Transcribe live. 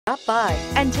Stop by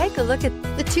and take a look at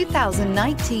the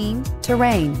 2019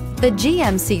 Terrain. The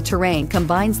GMC Terrain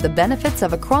combines the benefits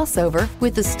of a crossover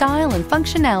with the style and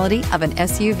functionality of an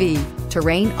SUV.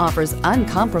 Terrain offers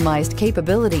uncompromised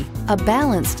capability, a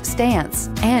balanced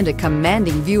stance, and a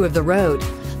commanding view of the road,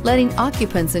 letting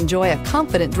occupants enjoy a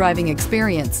confident driving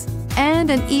experience.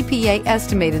 And an EPA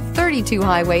estimated 32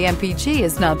 highway MPG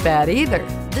is not bad either.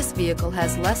 This vehicle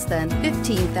has less than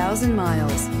 15,000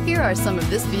 miles. Here are some of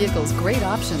this vehicle's great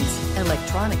options: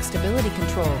 electronic stability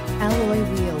control, alloy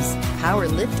wheels, power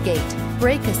liftgate,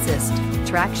 brake assist,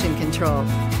 traction control,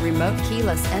 remote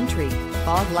keyless entry,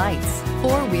 fog lights,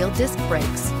 four-wheel disc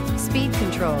brakes, speed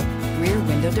control, rear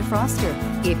window defroster.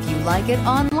 If you like it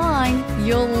online,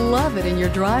 you'll love it in your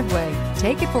driveway.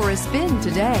 Take it for a spin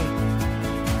today.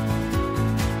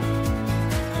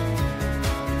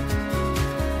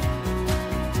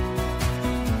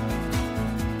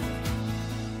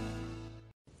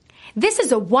 This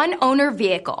is a one-owner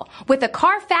vehicle with a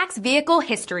CARFAX vehicle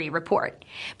history report.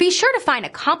 Be sure to find a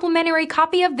complimentary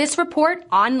copy of this report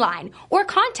online or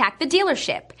contact the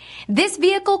dealership. This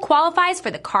vehicle qualifies for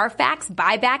the CARFAX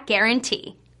buyback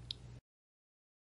guarantee.